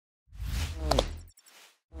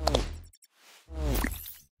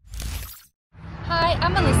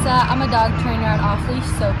I'm Alyssa. I'm a dog trainer at Off-Leash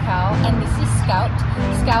SoCal, and this is Scout.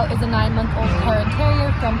 Scout is a 9-month-old Parent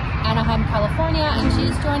Terrier from Anaheim, California, and she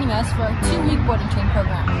is joining us for a 2-week board and train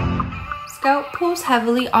program. Scout pulls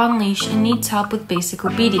heavily on leash and needs help with basic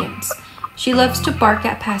obedience. She loves to bark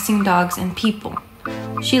at passing dogs and people.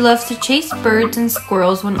 She loves to chase birds and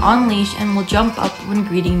squirrels when on leash and will jump up when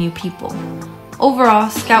greeting new people. Overall,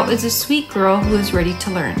 Scout is a sweet girl who is ready to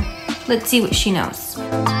learn. Let's see what she knows.